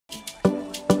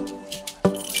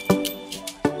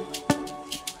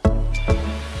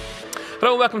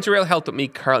Hello, welcome to Real Health with me,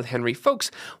 Karl Henry.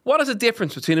 Folks, what is the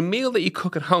difference between a meal that you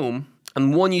cook at home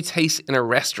and one you taste in a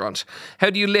restaurant? How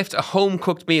do you lift a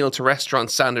home-cooked meal to restaurant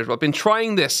standard? Well, I've been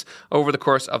trying this over the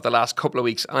course of the last couple of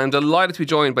weeks. I'm delighted to be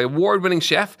joined by award-winning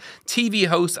chef, TV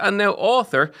host, and now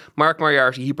author, Mark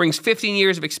Moriarty. He brings 15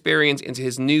 years of experience into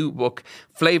his new book,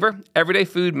 Flavour, Everyday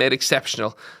Food Made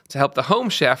Exceptional, to help the home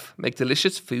chef make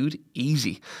delicious food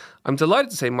easy. I'm delighted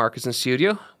to say Mark is in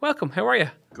studio. Welcome, how are you?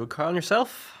 Good, Carl, and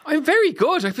yourself? I'm very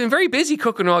good. I've been very busy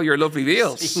cooking all your lovely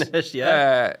meals. Seen it,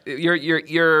 yeah.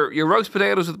 Your roast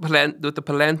potatoes with the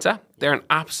polenta, they're an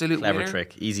absolute Clever winner.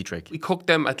 trick, easy trick. We cook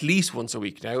them at least once a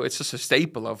week now. It's just a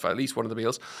staple of at least one of the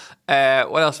meals.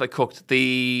 What else have I cooked?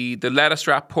 The lettuce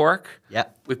wrap pork. Yeah.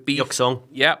 With beef. Yuk sung.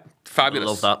 Yeah, fabulous.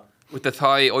 Love that. With the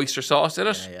Thai oyster sauce in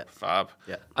it. Yeah. Fab.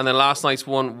 Yeah. And then last night's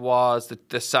one was the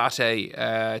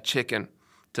satay chicken.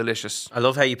 Delicious. I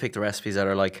love how you pick the recipes that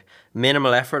are like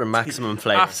minimal effort and maximum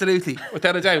flavour. Absolutely,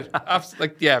 without a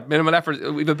doubt. Minimal effort.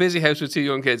 We have a busy house with two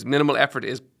young kids. Minimal effort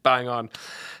is bang on.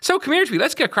 So come here to me.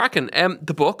 Let's get cracking.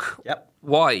 The book. Yep.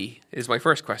 Why is my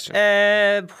first question.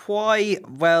 Why?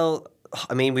 Well,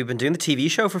 I mean, we've been doing the TV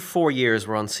show for 4 years.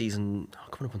 We're on coming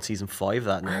up on season 5 of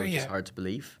that now, which is hard to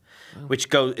believe. Oh. Which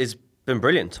has been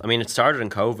brilliant. I mean, it started in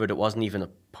COVID. It wasn't even a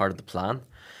part of the plan.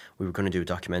 We were going to do a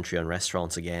documentary on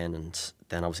restaurants again, and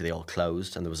then obviously they all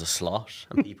closed and there was a slot.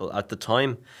 And people at the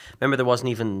time, remember, there wasn't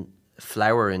even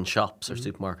flour in shops or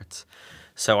supermarkets.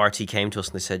 So RT came to us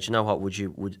and they said, you know what,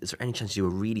 is there any chance you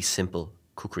do a really simple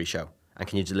cookery show? And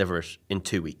can you deliver it in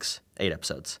 2 weeks, 8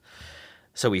 episodes?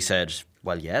 So we said,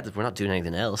 well, yeah, we're not doing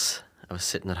anything else. I was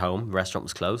sitting at home, the restaurant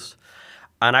was closed.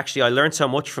 And actually I learned so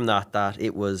much from that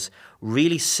it was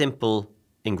really simple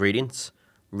ingredients,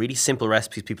 really simple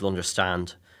recipes people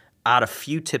understand. Add a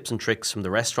few tips and tricks from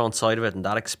the restaurant side of it and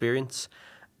that experience,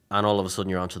 and all of a sudden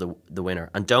you're onto the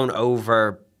winner. And don't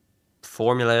over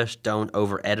formulate it, don't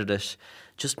over edit it,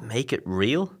 just make it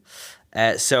real.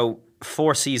 So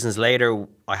 4 seasons later,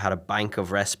 I had a bank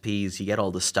of recipes. You get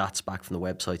all the stats back from the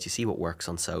websites. You see what works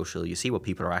on social. You see what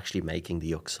people are actually making, the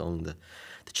yuk sung, the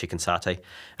chicken satay.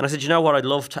 And I said, you know what, I'd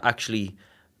love to actually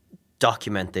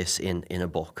document this in a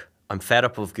book. I'm fed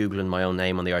up of Googling my own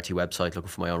name on the RT website, looking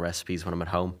for my own recipes when I'm at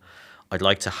home. I'd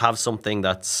like to have something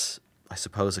that's, I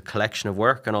suppose, a collection of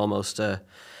work and almost, not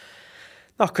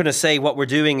going to say what we're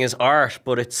doing is art,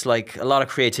 but it's like a lot of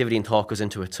creativity and thought goes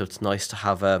into it. So it's nice to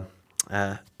have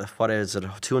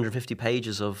 250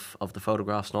 pages of the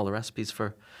photographs and all the recipes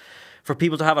for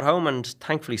people to have at home. And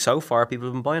thankfully, so far, people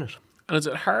have been buying it. And is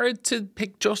it hard to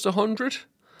pick just 100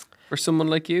 for someone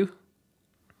like you?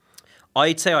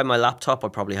 I'd say on my laptop I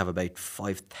probably have about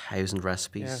 5,000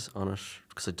 recipes on it,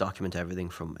 because I document everything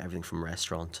from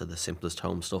restaurant to the simplest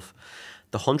home stuff.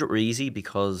 The 100 were easy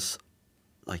because,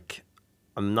 like,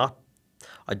 I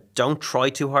don't try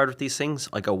too hard with these things.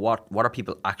 I go, what are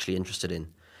people actually interested in?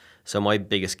 So my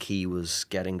biggest key was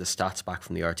getting the stats back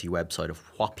from the RT website of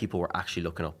what people were actually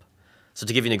looking up. So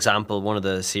to give you an example, one of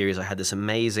the series I had this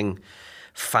amazing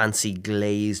fancy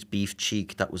glazed beef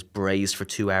cheek that was braised for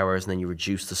 2 hours, and then you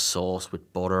reduce the sauce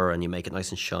with butter and you make it nice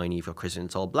and shiny for crispy, and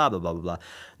it's all blah, blah, blah, blah, blah.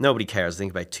 Nobody cares. I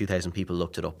think about 2,000 people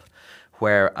looked it up.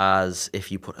 Whereas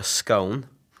if you put a scone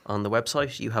on the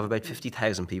website, you have about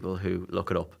 50,000 people who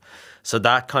look it up. So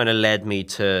that kind of led me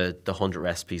to the 100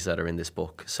 recipes that are in this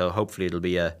book. So hopefully it'll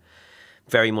be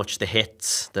very much the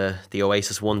hits, the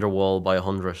Oasis Wonderwall by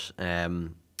 100.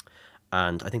 And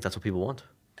I think that's what people want.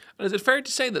 And is it fair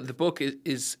to say that the book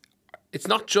is it's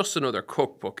not just another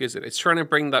cookbook, is it? It's trying to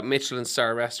bring that Michelin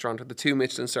star restaurant, or the 2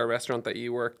 Michelin star restaurant that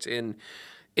you worked in,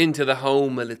 into the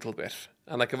home a little bit.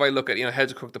 And like, if I look at, how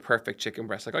to cook the perfect chicken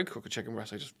breast, like, I cook a chicken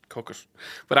breast, I just cook it.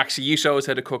 But actually you show us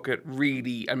how to cook it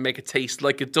really and make it taste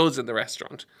like it does in the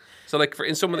restaurant. So like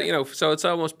in some of the, so it's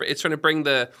trying to bring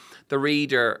the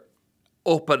reader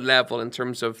up a level in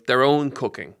terms of their own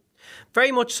cooking.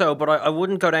 Very much so, but I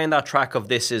wouldn't go down that track of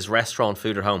this is restaurant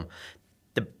food at home.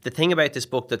 The thing about this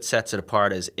book that sets it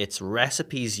apart is it's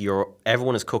recipes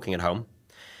everyone is cooking at home.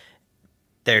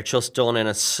 They're just done in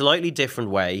a slightly different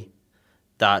way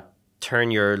that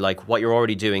turn what you're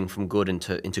already doing from good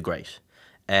into great.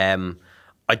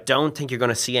 I don't think you're going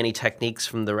to see any techniques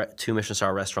from the 2 Michelin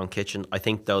star restaurant kitchen. I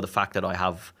think, though, the fact that I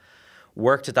have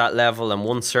worked at that level and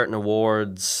won certain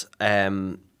awards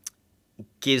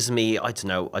gives me, I don't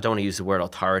know, I don't want to use the word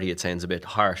authority, it sounds a bit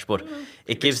harsh, but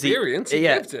it gives experience,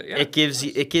 it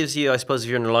gives you, I suppose, if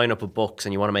you're in a lineup of books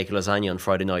and you want to make a lasagna on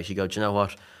Friday night, you go, do you know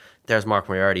what, there's Mark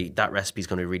Moriarty, that recipe is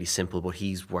going to be really simple, but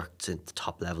he's worked at the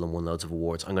top level and won loads of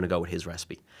awards, I'm going to go with his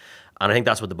recipe. And I think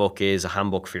that's what the book is, a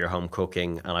handbook for your home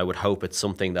cooking, and I would hope it's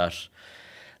something that,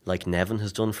 like Nevin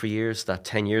has done for years, that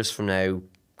 10 years from now,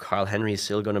 Karl Henry is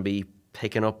still going to be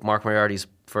picking up Mark Moriarty's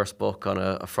first book on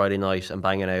a Friday night and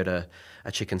banging out a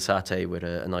chicken satay with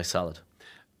a nice salad.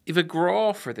 You've a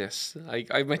graw for this.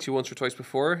 I met you once or twice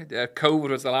before. COVID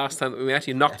was the last time that we met.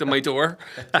 You knocked on my door.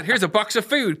 Said, here's a box of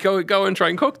food. Go and try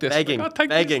and cook this.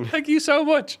 Begging. Thank you so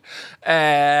much.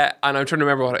 And I'm trying to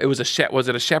remember what it was. Was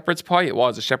it a shepherd's pie? It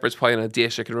was a shepherd's pie in a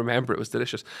dish. I can remember. It was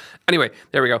delicious. Anyway,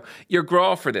 there we go. Your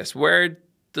graw for this. Where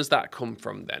does that come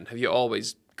from then? Have you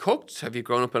always cooked? Have you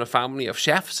grown up in a family of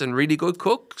chefs and really good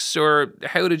cooks? Or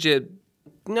how did you get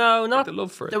the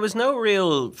love for it? There was no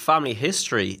real family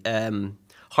history.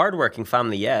 Hardworking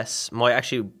family, yes.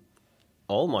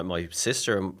 All my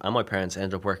sister and my parents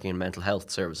ended up working in mental health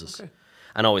services,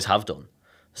 and always have done.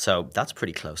 So that's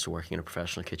pretty close to working in a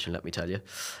professional kitchen, let me tell you.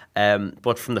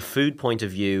 But from the food point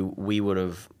of view,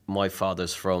 my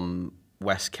father's from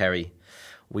West Kerry.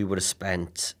 We would have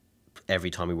spent,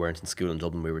 every time we weren't in school in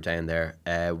Dublin, we were down there.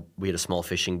 We had a small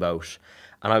fishing boat,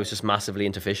 and I was just massively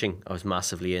into fishing. I was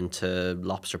massively into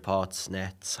lobster pots,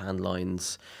 nets, hand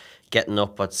lines, getting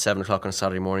up at 7 o'clock on a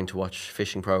Saturday morning to watch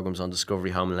fishing programs on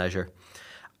Discovery Home and Leisure.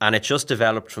 And it just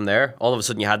developed from there. All of a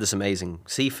sudden you had this amazing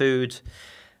seafood.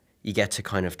 You get to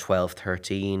kind of 12,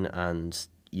 13 and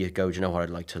you go, do you know what, I'd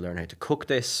like to learn how to cook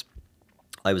this.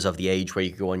 I was of the age where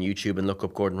you could go on YouTube and look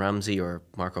up Gordon Ramsay or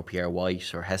Marco Pierre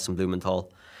White or Heston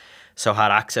Blumenthal. So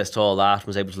had access to all that,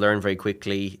 was able to learn very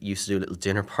quickly. Used to do little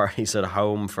dinner parties at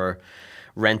home for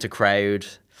Rent a Crowd.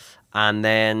 And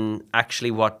then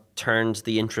actually what turned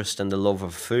the interest and the love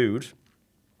of food,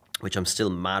 which I'm still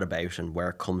mad about and where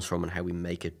it comes from and how we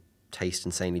make it taste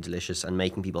insanely delicious and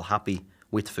making people happy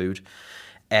with food,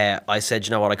 I said,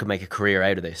 you know what, I could make a career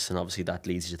out of this. And obviously that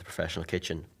leads you to the professional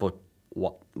kitchen. But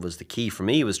what was the key for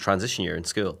me was transition year in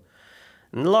school.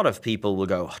 And a lot of people will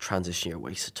go, transition year,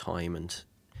 waste of time. And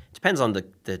it depends on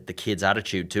the kid's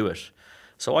attitude to it.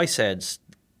 So I said,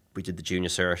 we did the junior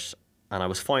cert. And I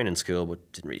was fine in school,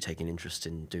 but didn't really take an interest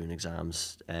in doing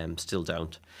exams. Still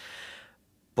don't.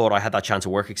 But I had that chance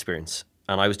of work experience.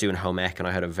 And I was doing home ec, and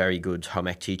I had a very good home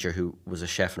ec teacher who was a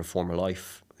chef in a former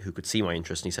life who could see my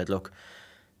interest. And he said, look,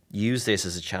 use this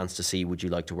as a chance to see, would you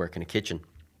like to work in a kitchen?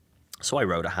 So I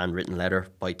wrote a handwritten letter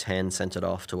by 10, sent it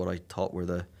off to what I thought were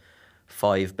the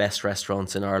 5 best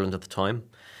restaurants in Ireland at the time.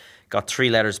 Got 3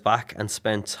 letters back and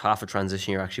spent half a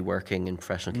transition year actually working in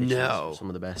professional kitchens with some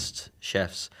of the best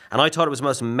chefs. And I thought it was the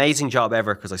most amazing job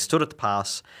ever because I stood at the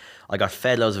pass, I got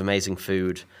fed loads of amazing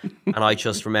food, and I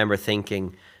just remember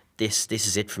thinking, this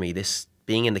is it for me. This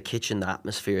being in the kitchen, the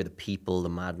atmosphere, the people, the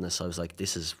madness. I was like,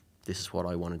 this is what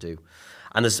I want to do.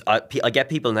 And I get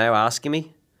people now asking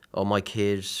me, oh, my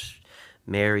kids,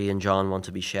 Mary and John, want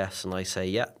to be chefs, and I say,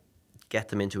 yeah, get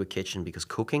them into a kitchen because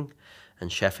cooking and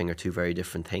chefing are 2 very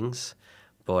different things.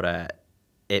 But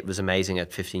it was amazing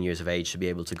at 15 years of age to be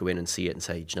able to go in and see it and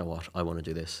say, do you know what, I want to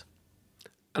do this.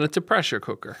 And it's a pressure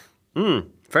cooker.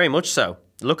 Very much so.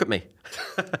 Look at me.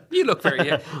 You look very,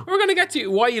 yeah. We're going to get to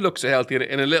why you look so healthy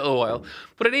in a little while.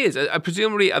 But it is,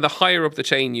 presumably, the higher up the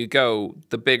chain you go,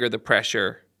 the bigger the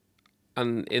pressure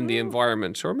and in the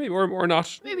environment, or maybe or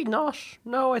not. Maybe not.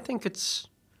 No, I think it's...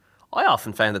 I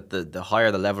often found that the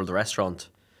higher the level of the restaurant,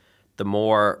 the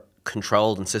more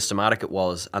controlled and systematic it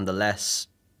was, and the less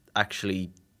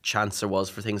actually chance there was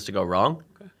for things to go wrong.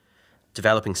 Okay.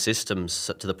 Developing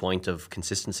systems to the point of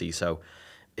consistency. So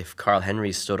if Karl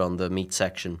Henry stood on the meat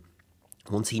section,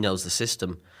 once he knows the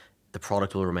system, the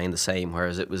product will remain the same.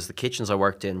 Whereas it was the kitchens I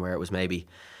worked in where it was maybe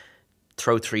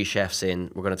throw 3 chefs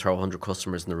in, we're going to throw 100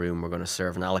 customers in the room, we're going to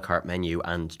serve an a la carte menu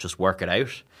and just work it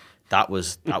out. That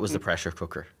was the pressure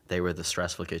cooker. They were the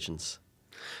stressful kitchens.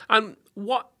 And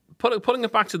putting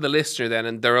it back to the listener then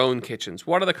and their own kitchens,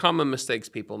 what are the common mistakes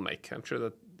people make? I'm sure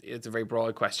that it's a very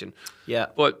broad question. Yeah.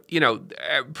 But,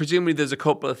 presumably there's a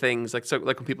couple of things, like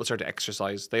when people start to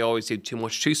exercise, they always do too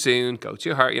much too soon, go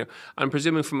too hard, I'm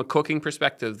presuming from a cooking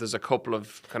perspective, there's a couple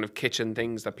of kind of kitchen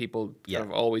things that people kind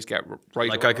of always get right.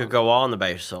 Like I could go on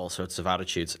about all sorts of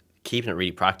attitudes. Keeping it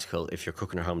really practical if you're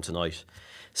cooking at home tonight.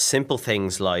 Simple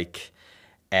things like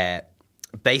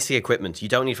basic equipment. You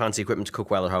don't need fancy equipment to cook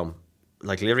well at home.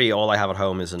 Like literally all I have at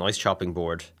home is a nice chopping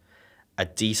board, a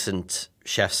decent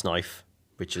chef's knife,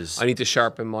 which is... I need to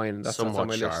sharpen mine. That's somewhat on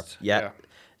my sharp. list. Yeah.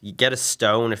 You get a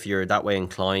stone if you're that way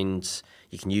inclined.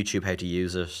 You can YouTube how to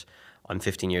use it. I'm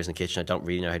 15 years in the kitchen. I don't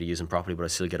really know how to use them properly, but I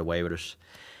still get away with it.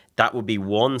 That would be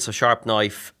one. So sharp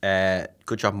knife,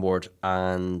 good chopping board,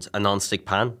 and a non-stick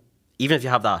pan. Even if you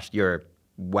have that, you're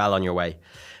well on your way.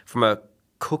 From a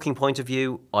cooking point of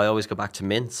view, I always go back to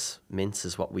mince. Mince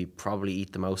is what we probably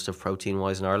eat the most of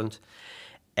protein-wise in Ireland.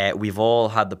 We've all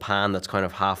had the pan that's kind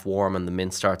of half warm and the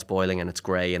mince starts boiling and it's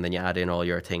grey and then you add in all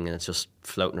your thing and it's just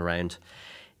floating around.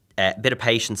 Bit of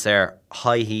patience there.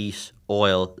 High heat,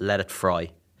 oil, let it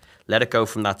fry. Let it go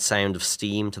from that sound of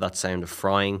steam to that sound of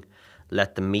frying.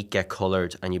 Let the meat get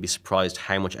coloured, and you'll be surprised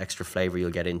how much extra flavour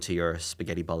you'll get into your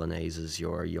spaghetti bologneses,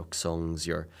 your yuk sungs,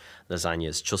 your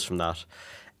lasagnas, just from that.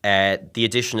 The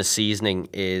addition of seasoning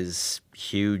is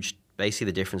huge. Basically,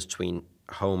 the difference between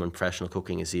home and professional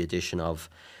cooking is the addition of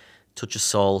a touch of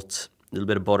salt, a little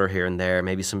bit of butter here and there,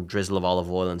 maybe some drizzle of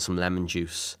olive oil and some lemon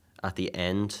juice at the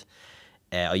end.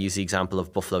 I use the example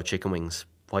of buffalo chicken wings.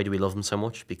 Why do we love them so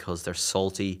much? Because they're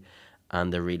salty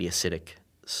and they're really acidic.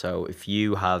 So if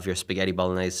you have your spaghetti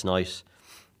bolognese tonight,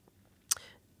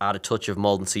 add a touch of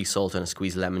molten sea salt and a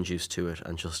squeeze of lemon juice to it,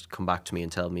 and just come back to me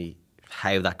and tell me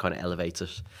how that kind of elevates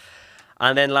it.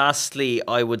 And then lastly,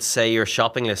 I would say your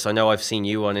shopping list. I know I've seen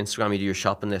you on Instagram, you do your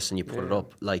shopping list and you put it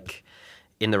up. Like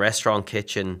in the restaurant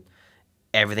kitchen,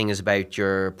 everything is about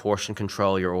your portion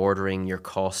control, your ordering, your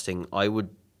costing. I would,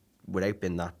 without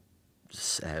being that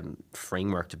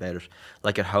frameworked about it,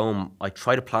 like at home, I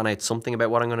try to plan out something about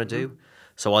what I'm going to do.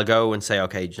 So I'll go and say,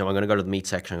 okay, I'm going to go to the meat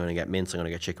section, I'm going to get mince, I'm going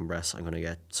to get chicken breasts, I'm going to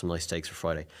get some nice steaks for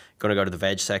Friday. I'm going to go to the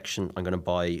veg section, I'm going to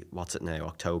buy, what's it now,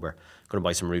 October. I'm going to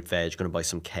buy some root veg, going to buy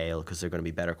some kale, because they're going to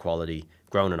be better quality,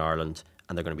 grown in Ireland,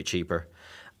 and they're going to be cheaper.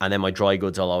 And then my dry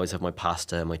goods, I'll always have my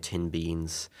pasta, my tin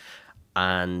beans.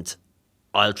 And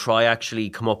I'll try actually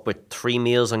come up with 3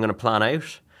 meals I'm going to plan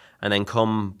out. And then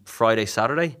come Friday,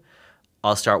 Saturday,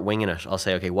 I'll start winging it. I'll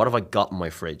say, okay, what have I got in my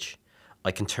fridge? I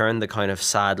can turn the kind of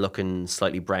sad-looking,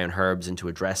 slightly brown herbs into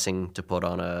a dressing to put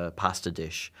on a pasta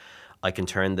dish. I can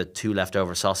turn the 2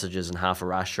 leftover sausages and half a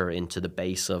rasher into the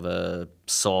base of a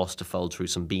sauce to fold through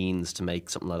some beans to make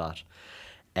something like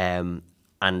that.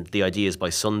 And the idea is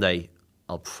by Sunday,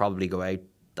 I'll probably go out.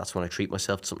 That's when I treat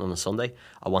myself to something on a Sunday.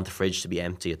 I want the fridge to be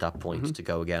empty at that point to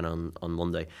go again on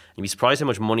Monday. You'd be surprised how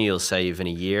much money you'll save in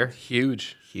a year.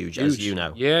 Huge, as you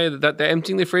know. Yeah, the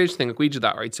emptying the fridge thing, like we do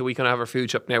that, right? So we can have our food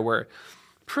shop now where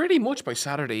pretty much by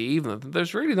Saturday evening,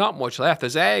 there's really not much left.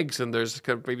 There's eggs and there's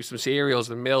maybe some cereals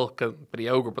and milk and a bit of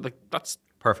yogurt, but like that's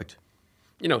perfect.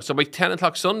 You know, so by 10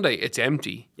 o'clock Sunday, it's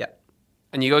empty. Yeah.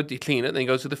 And you clean it, and then you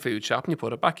go to the food shop and you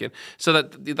put it back in. So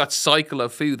that cycle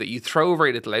of food that you throw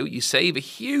very little out, you save a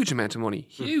huge amount of money.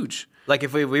 Huge. Like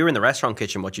if we were in the restaurant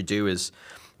kitchen, what you do is,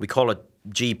 we call it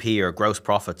GP or gross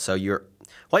profit. So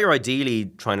what you're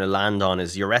ideally trying to land on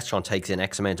is your restaurant takes in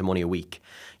X amount of money a week.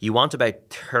 You want about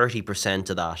 30%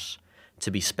 of that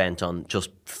to be spent on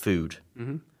just food,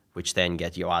 which then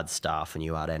you add staff and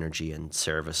you add energy and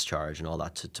service charge and all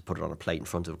that to put it on a plate in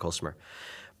front of a customer.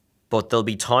 But there'll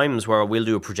be times where we'll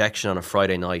do a projection on a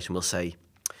Friday night and we'll say, do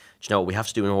you know what, we have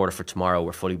to do an order for tomorrow.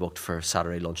 We're fully booked for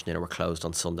Saturday lunch and dinner. We're closed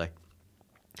on Sunday.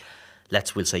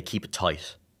 We'll say, keep it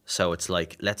tight. So it's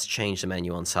like, let's change the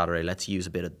menu on Saturday. Let's use a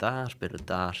bit of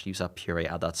that, use that puree,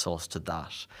 add that sauce to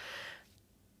that.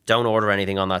 Don't order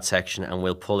anything on that section and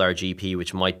we'll pull our GP,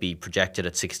 which might be projected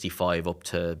at 65 up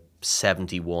to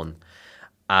 71.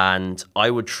 And I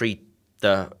would treat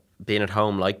the being at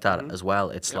home like that as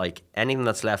well. It's like anything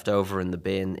that's left over in the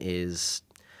bin is,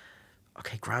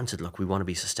 okay, granted, look, we want to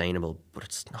be sustainable, but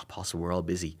it's not possible. We're all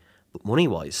busy. But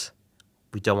money-wise,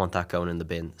 we don't want that going in the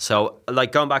bin. So,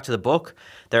 like, going back to the book,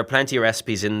 there are plenty of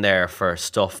recipes in there for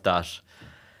stuff that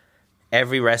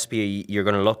every recipe you're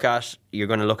going to look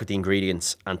at the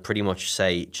ingredients and pretty much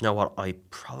say, do you know what, I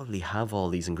probably have all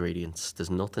these ingredients. There's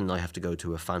nothing I have to go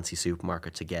to a fancy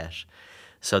supermarket to get.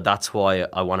 So that's why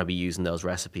I want to be using those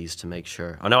recipes to make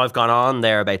sure. I know I've gone on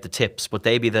there about the tips, but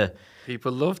they be the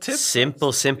people love tips.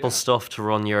 Simple stuff to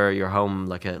run your home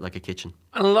like a kitchen.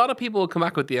 And a lot of people will come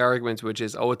back with the argument, which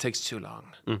is, oh, it takes too long.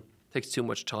 It takes too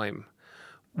much time.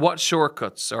 What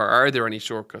shortcuts, or are there any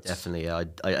shortcuts? Definitely,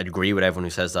 I'd agree with everyone who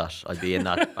says that. I'd be in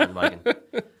that bandwagon.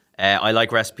 I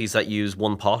like recipes that use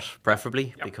one pot,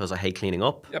 preferably, because I hate cleaning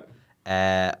up.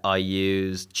 I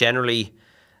use, generally,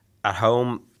 at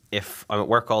home, if I'm at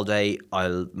work all day,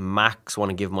 I'll max want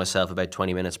to give myself about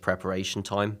 20 minutes preparation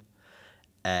time.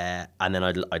 And then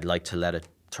I'd like to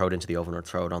throw it into the oven or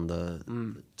throw it on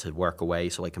to work away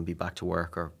so I can be back to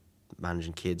work or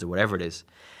managing kids or whatever it is.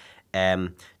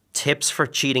 Tips for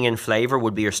cheating in flavour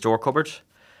would be your store cupboard.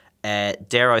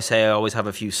 Dare I say, I always have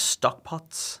a few stock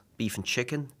pots, beef and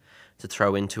chicken, to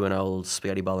throw into an old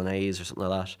spaghetti bolognese or something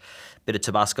like that. Bit of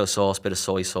Tabasco sauce, bit of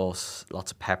soy sauce,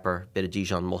 lots of pepper, bit of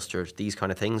Dijon mustard, these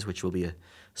kind of things, which will be a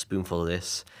spoonful of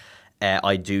this.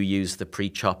 I do use the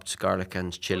pre-chopped garlic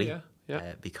and chili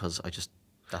because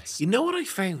that's... You know what I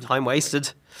found? Time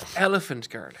wasted. Elephant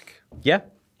garlic. Yeah.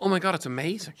 Oh my God, it's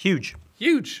amazing. Huge.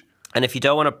 And if you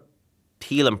don't want to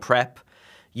peel and prep,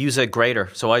 use a grater.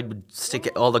 So I would stick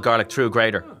all the garlic through a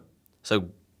grater. So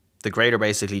The grater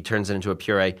basically turns it into a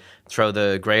puree. Throw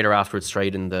the grater afterwards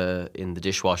straight in the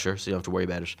dishwasher, so you don't have to worry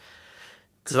about it.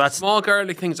 So that's small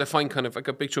garlic things I find kind of like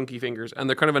got big chunky fingers, and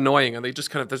they're kind of annoying, and they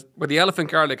just kind of with the elephant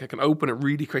garlic I can open it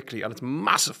really quickly, and it's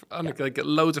massive, and I get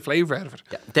loads of flavour out of it.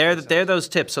 Yeah, they're those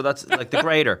tips. So that's like the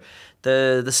grater,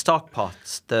 the stock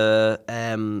pots,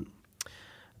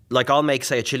 like I'll make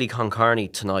say a chili con carne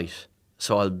tonight,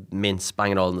 so I'll mince,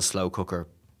 bang it all in the slow cooker.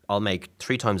 I'll make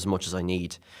 3 times as much as I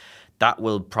need. That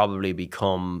will probably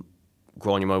become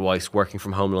Gráinne, my wife's working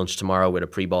from home lunch tomorrow with a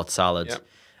pre-bought salad. Yep.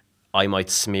 I might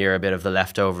smear a bit of the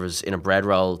leftovers in a bread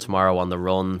roll tomorrow on the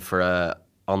run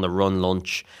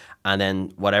lunch, and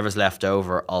then whatever's left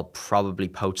over, I'll probably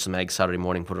poach some eggs Saturday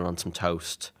morning, put it on some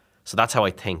toast. So that's how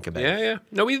I think about it. Yeah.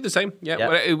 No, we do the same.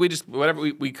 Yeah. We just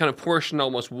we kind of portion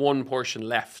almost one portion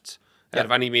left out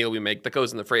of any meal we make that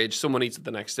goes in the fridge. Someone eats it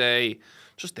the next day,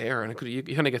 just there, and you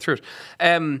kind of get through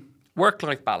it.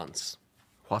 Work-life balance.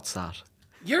 What's that?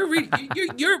 You're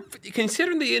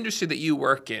considering the industry that you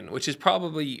work in, which is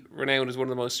probably renowned as one of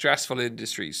the most stressful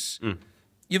industries. You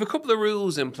have a couple of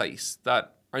rules in place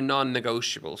that are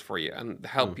non-negotiables for you and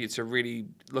help you to really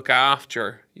look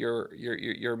after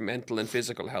your mental and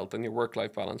physical health and your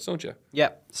work-life balance, don't you?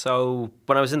 Yeah. So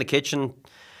when I was in the kitchen,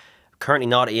 currently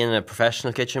not in a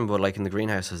professional kitchen, but like in the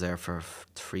greenhouse, I was there for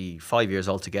 5 years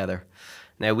altogether.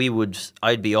 Now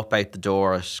I'd be up out the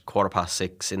door at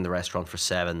 6:15 in the restaurant for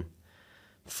 7.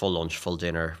 Full lunch, full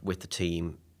dinner with the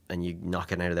team, and you're not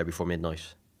getting out of there before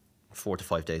midnight, 4 to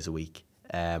 5 days a week.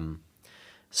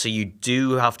 So you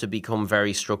do have to become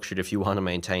very structured if you want to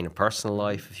maintain a personal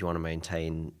life, if you want to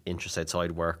maintain interests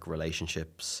outside work,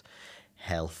 relationships,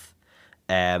 health.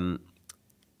 And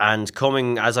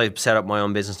coming, as I set up my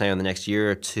own business now in the next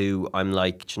year or two, I'm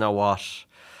like, do you know what?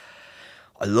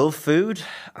 I love food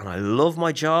and I love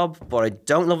my job, but I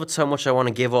don't love it so much I want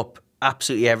to give up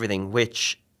absolutely everything,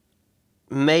 which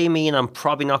may mean I'm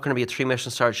probably not going to be a 3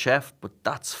 Michelin starred chef, but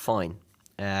that's fine.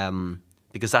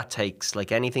 Because that takes,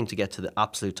 like anything to get to the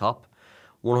absolute top,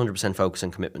 100% focus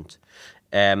and commitment.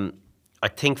 I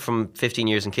think from 15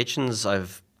 years in kitchens,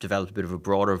 I've developed a bit of a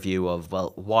broader view of,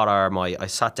 well, I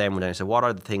sat down one day and said, what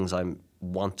are the things I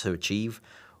want to achieve?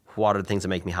 What are the things that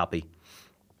make me happy?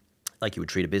 Like you would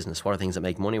treat a business. What are things that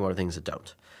make money? What are things that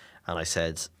don't? And I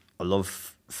said, I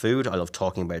love food. I love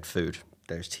talking about food.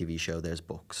 There's TV show, there's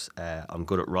books. I'm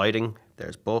good at writing,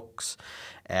 there's books.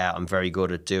 I'm very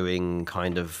good at doing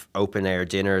kind of open air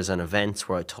dinners and events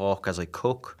where I talk as I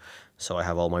cook. So I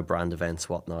have all my brand events,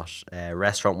 whatnot.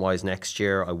 Restaurant wise, next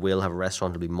year I will have a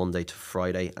restaurant. It'll be Monday to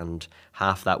Friday, and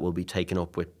half that will be taken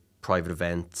up with private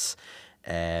events,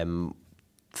 doing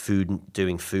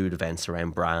food events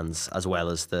around brands, as well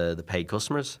as the paid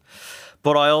customers.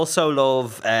 But I also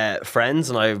love friends,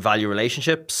 and I value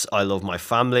relationships. I love my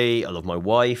family. I love my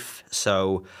wife.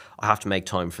 So I have to make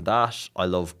time for that. I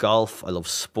love golf. I love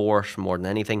sport more than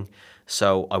anything.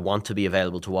 So I want to be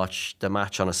available to watch the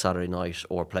match on a Saturday night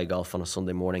or play golf on a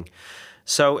Sunday morning.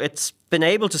 So it's been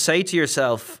able to say to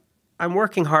yourself, I'm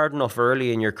working hard enough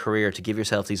early in your career to give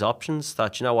yourself these options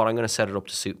that, you know what, I'm going to set it up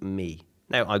to suit me.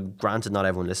 Now, granted, not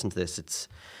everyone listens to this. It's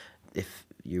if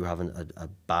you have a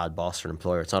bad boss or an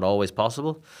employer, it's not always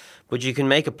possible, but you can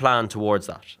make a plan towards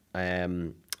that.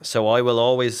 So I will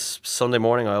always, Sunday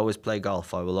morning, I always play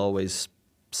golf. I will always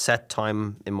set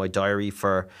time in my diary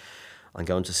for, I'm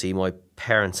going to see my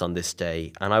parents on this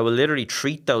day, and I will literally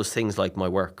treat those things like my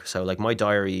work. So like my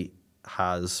diary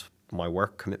has my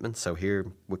work commitments. So here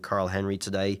with Karl Henry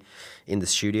today in the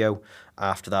studio.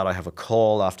 After that, I have a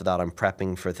call. After that, I'm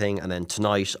prepping for a thing. And then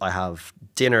tonight, I have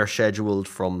dinner scheduled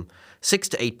from 6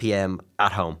 to 8 p.m.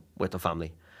 at home with the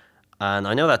family. And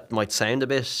I know that might sound a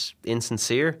bit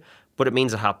insincere, but it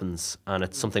means it happens. And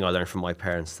it's something I learned from my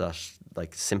parents, that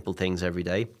like simple things every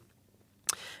day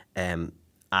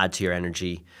add to your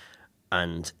energy.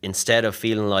 And instead of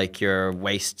feeling like you're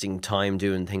wasting time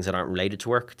doing things that aren't related to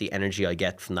work, the energy I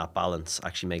get from that balance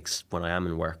actually makes, when I am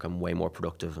in work, I'm way more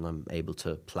productive and I'm able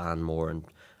to plan more and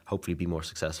hopefully be more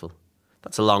successful.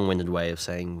 That's a long-winded way of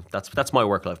saying that's my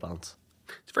work-life balance.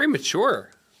 It's a very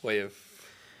mature way of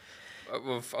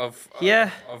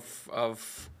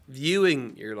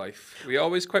viewing your life. Are we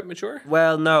always quite mature?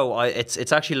 Well, no.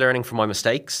 It's actually learning from my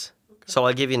mistakes. Okay. So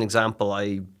I'll give you an example.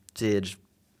 I'm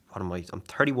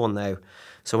 31 now.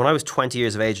 So when I was 20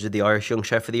 years of age, I did the Irish Young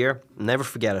Chef of the Year. I'll never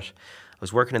forget it. I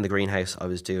was working in the greenhouse. I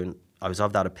was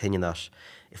of that opinion that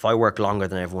if I work longer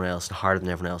than everyone else and harder than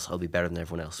everyone else, I'll be better than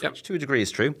everyone else. Yep. Which to a degree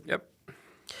is true. Yep.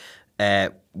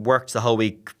 Worked the whole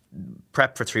week,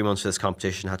 prepped for 3 months for this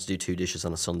competition, had to do 2 dishes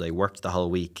on a Sunday, worked the whole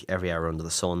week, every hour under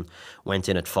the sun, went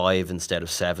in at 5 instead of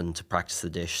 7 to practice the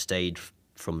dish, stayed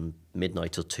from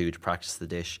midnight till 2 to practice the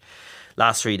dish.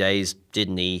 Last 3 days,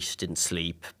 didn't eat, didn't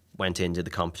sleep, went in, did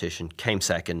the competition, came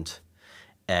second.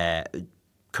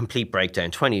 Complete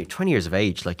breakdown, 20 years of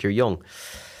age, like you're young.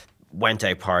 Went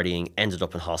out partying, ended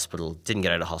up in hospital, didn't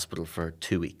get out of hospital for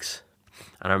 2 weeks.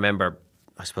 And I remember,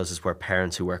 I suppose this is where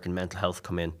parents who work in mental health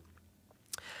come in.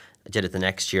 I did it the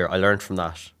next year. I learned from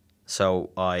that.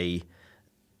 So I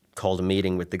called a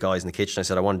meeting with the guys in the kitchen. I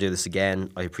said, I want to do this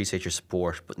again. I appreciate your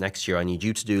support, but next year I need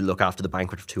you to look after the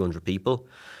banquet of 200 people.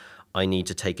 I need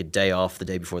to take a day off the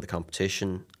day before the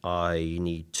competition. I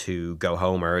need to go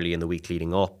home early in the week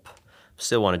leading up.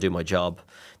 Still want to do my job.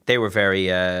 They were very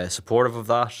supportive of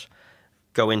that.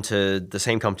 Go into the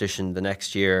same competition the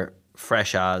next year,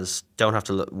 fresh as, don't have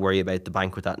to worry about the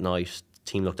banquet that night.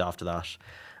 The team looked after that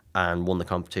and won the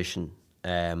competition.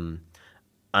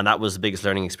 And that was the biggest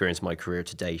learning experience of my career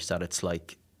to date, that it's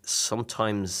like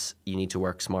sometimes you need to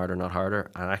work smarter, not harder.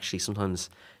 And actually sometimes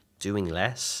doing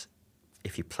less,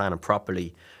 if you plan it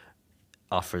properly,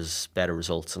 offers better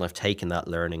results. And I've taken that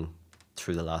learning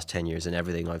through the last 10 years in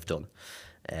everything I've done,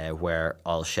 where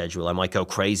I'll schedule. I might go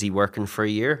crazy working for a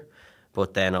year,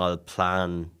 but then I'll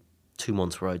plan 2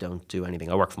 months where I don't do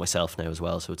anything. I work for myself now as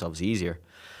well, so it's obviously easier.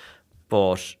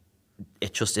 But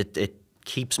it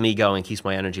keeps me going, keeps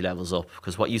my energy levels up.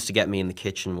 Because what used to get me in the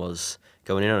kitchen was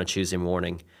going in on a Tuesday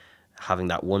morning, having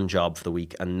that one job for the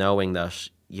week, and knowing that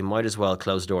you might as well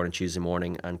close the door on Tuesday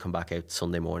morning and come back out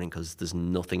Sunday morning, because there's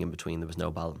nothing in between. There was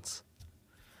no balance.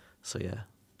 So yeah,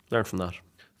 learn from that.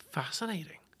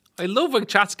 Fascinating. I love when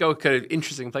chats go kind of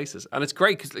interesting places, and it's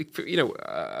great because, like, you know,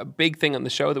 a big thing on the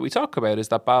show that we talk about is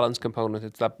that balance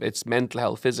component. It's mental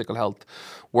health, physical health,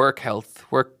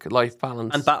 work-life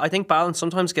balance. And I think balance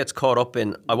sometimes gets caught up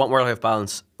in, I want work-life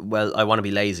balance. Well, I want to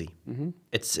be lazy. Mm-hmm.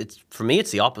 It's for me, it's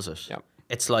the opposite. Yeah.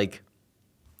 It's like,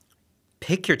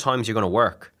 pick your times you're going to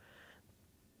work.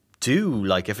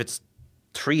 Like, if it's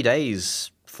 3 days,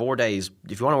 4 days,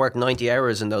 if you want to work 90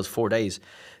 hours in those 4 days,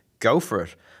 go for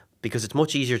it. Because it's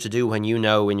much easier to do when you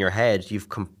know in your head you've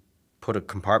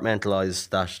compartmentalized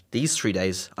that these 3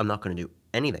 days I'm not going to do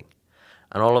anything.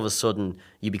 And all of a sudden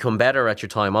you become better at your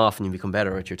time off and you become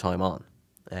better at your time on.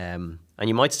 And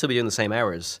you might still be doing the same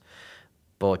hours,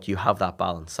 but you have that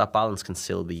balance. That balance can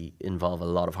still involve a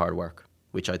lot of hard work,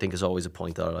 which I think is always a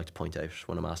point that I like to point out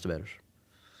when I'm asked about it.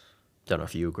 Don't know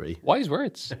if you agree. Wise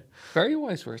words. Very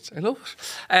wise words. I love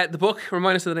it. The book,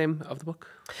 remind us of the name of the book.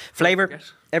 Flavour,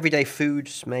 everyday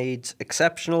food made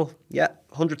exceptional. Yeah,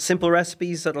 100 simple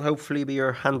recipes that'll hopefully be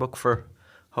your handbook for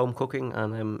home cooking,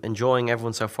 and I'm enjoying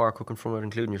everyone so far cooking from it,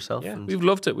 including yourself. Yeah, we've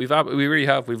loved it. We really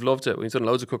have. We've loved it. We've done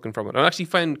loads of cooking from it. I actually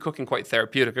find cooking quite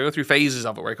therapeutic. I go through phases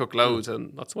of it where I cook loads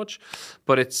and not so much,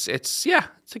 but it's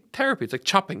like therapy. It's like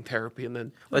chopping therapy, and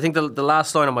then I think the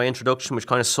last line of my introduction, which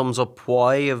kind of sums up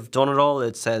why I've done it all,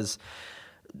 it says,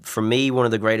 for me, one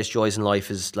of the greatest joys in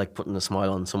life is like putting a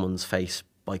smile on someone's face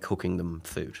by cooking them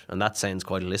food. And that sounds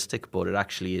quite holistic, but it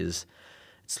actually is.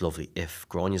 It's lovely. If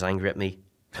Granya's angry at me,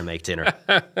 I make dinner,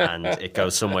 and it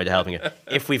goes some way to helping it.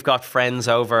 If we've got friends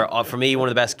over, for me, one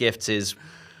of the best gifts is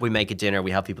we make a dinner,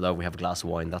 we have people over, we have a glass of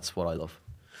wine. That's what I love.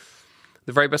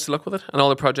 The very best of luck with it and all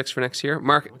the projects for next year.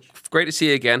 Mark, great to see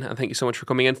you again, and thank you so much for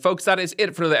coming in. Folks, that is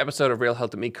it for another episode of Real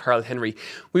Health with me, Karl Henry.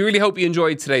 We really hope you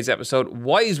enjoyed today's episode.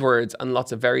 Wise words and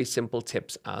lots of very simple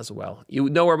tips as well. You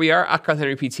know where we are, at Karl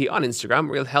Henry PT on Instagram,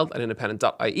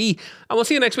 realhealth@independent.ie. And we'll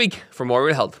see you next week for more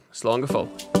Real Health. Slán go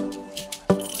fóill.